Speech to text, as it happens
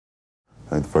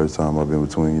Ain't the first time I've been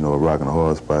between, you know, a rock and a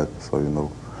hard spot. So, you know,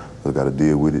 I got to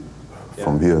deal with it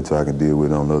from here until I can deal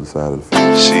with it on the other side of the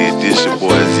field. Shit, this your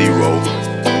boy Zero,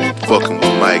 fucking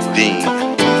with Mike Dean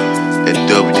at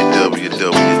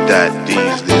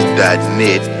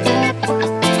www.deanslist.net.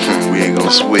 We ain't gonna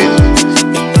sweat it.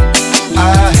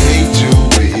 I hate you,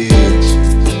 bitch.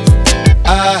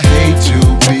 I hate you,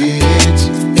 bitch.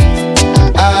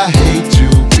 I hate you,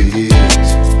 bitch.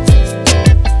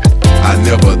 I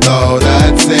never thought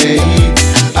I'd say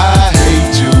I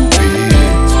hate you,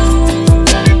 bitch.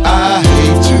 I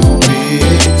hate you,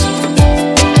 bitch.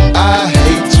 I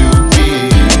hate you,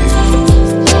 bitch.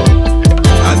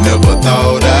 I never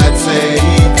thought I'd say.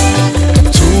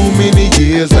 Too many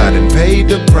years I done paid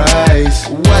the price.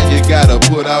 Why you gotta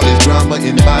put all this drama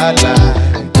in my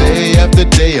life? Day after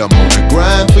day I'm on the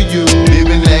grind for you.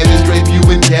 Living lavish, drape you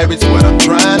in carrots, what I'm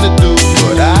trying to do.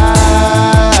 But I'm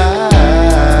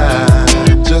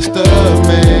just a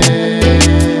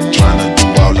man, trying to do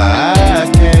all I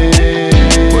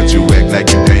can. But you act like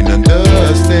you can't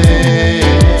understand.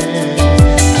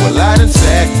 Well, I done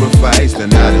sacrificed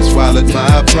and I done swallowed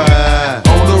my pride.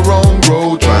 On the wrong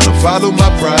road, trying to follow my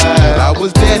pride. I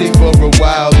was daddy for a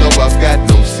while, though I've got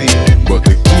no seed. But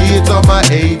the kids are my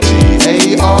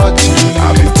A-G-A-R-T.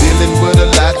 I've been dealing with a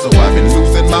lot, so I've been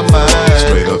losing my mind.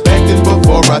 Straight up acting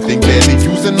before I think barely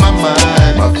using my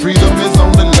mind. My freedom is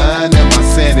on the line and my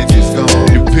sanity's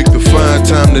gone. You picked a fine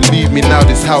time to leave me, now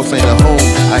this house ain't a home.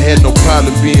 I had no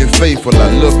problem being faithful, I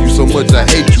love you so much I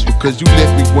hate you. Because you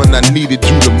left me when I needed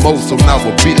you the most. So now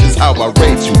a bitch is how I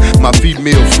rate you. My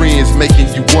female friends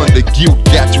making you wonder. Guilt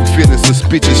got you feeling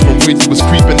suspicious from when you was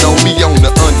creeping on me on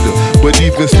the under. But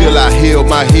even still I held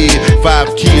my head.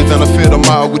 5 kids and I fed them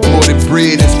all with more than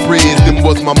bread and spreads. Them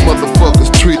was my motherfuckers,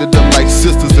 treated them like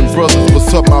sisters and brothers. For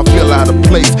something I feel out of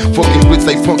place, fucking with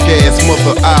they punk ass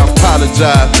mother. I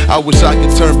apologize, I wish I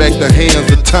could turn back the hands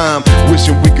of time.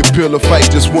 Wishing we could pill a fight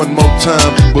just one more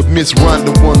time. But Miss Rhonda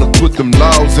wanna put them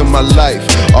laws in my life.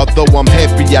 Although I'm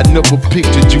happy I never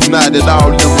pictured you not at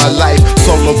all in my life.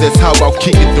 Solo, that's how I'll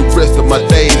kick it the rest of my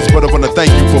days. But I wanna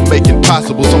thank you for making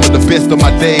possible some of the best of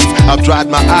my days. I've dried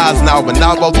my eyes now, and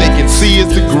now all they can see is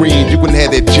the green. You wouldn't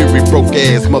have that Jerry broke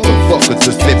ass motherfucker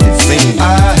just let me sing.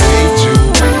 I hate you,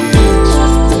 bitch.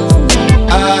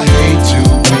 I hate you,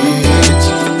 bitch.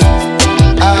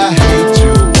 I hate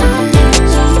you,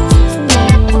 bitch.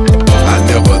 I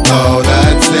never thought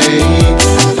I'd say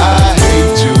I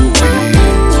hate you,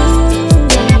 bitch.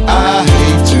 I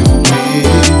hate you,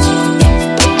 bitch.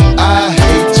 I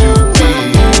hate you,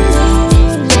 bitch.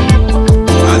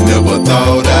 I never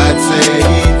thought I'd say.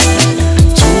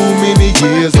 Too many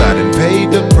years I done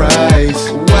paid the price.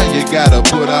 Why you gotta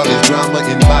put all this drama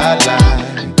in my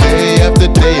life? Day after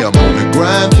day I'm on the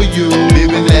grind for you.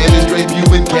 Living lavish, drape you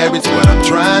in carrots, what I'm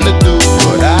trying to do.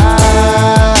 But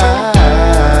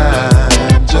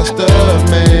I'm just a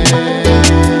man,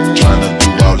 trying to do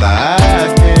all I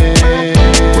can.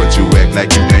 But you act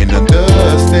like you can't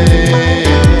understand.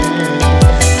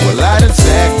 Well, I done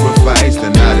sacrificed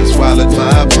and I done swallowed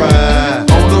my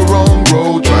pride. On the wrong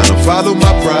road, trying to follow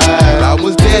my pride. I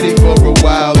was daddy for a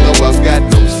while, though I've got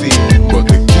no seed. But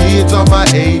the kids are my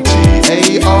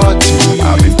A-G-A-R-T.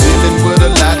 I've been dealing with a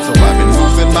lot, so I've been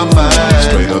losing my mind.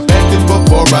 Straight up acting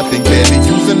before I think barely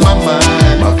using my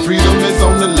mind. My freedom is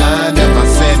on the line and my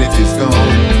sanity's gone.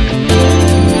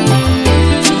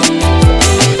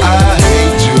 I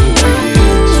hate you,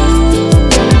 bitch.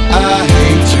 I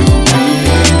hate you,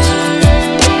 bitch.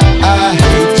 I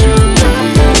hate you,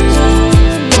 bitch.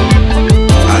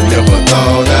 I never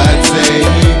thought I'd say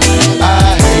I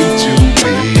hate you,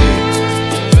 bitch.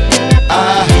 I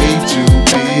hate you,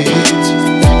 bitch.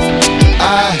 I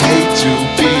hate you,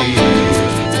 bitch.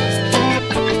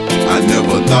 I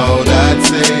never thought I'd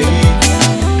say.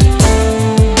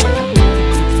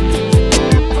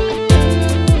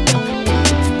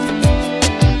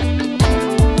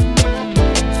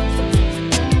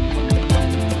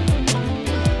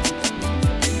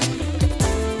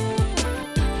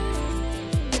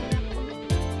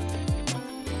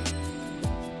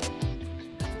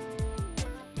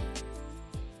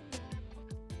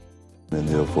 In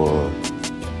here for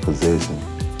possession.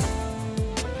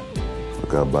 I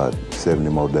got about 70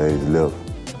 more days left.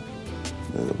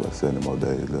 Yeah, about 70 more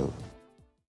days left.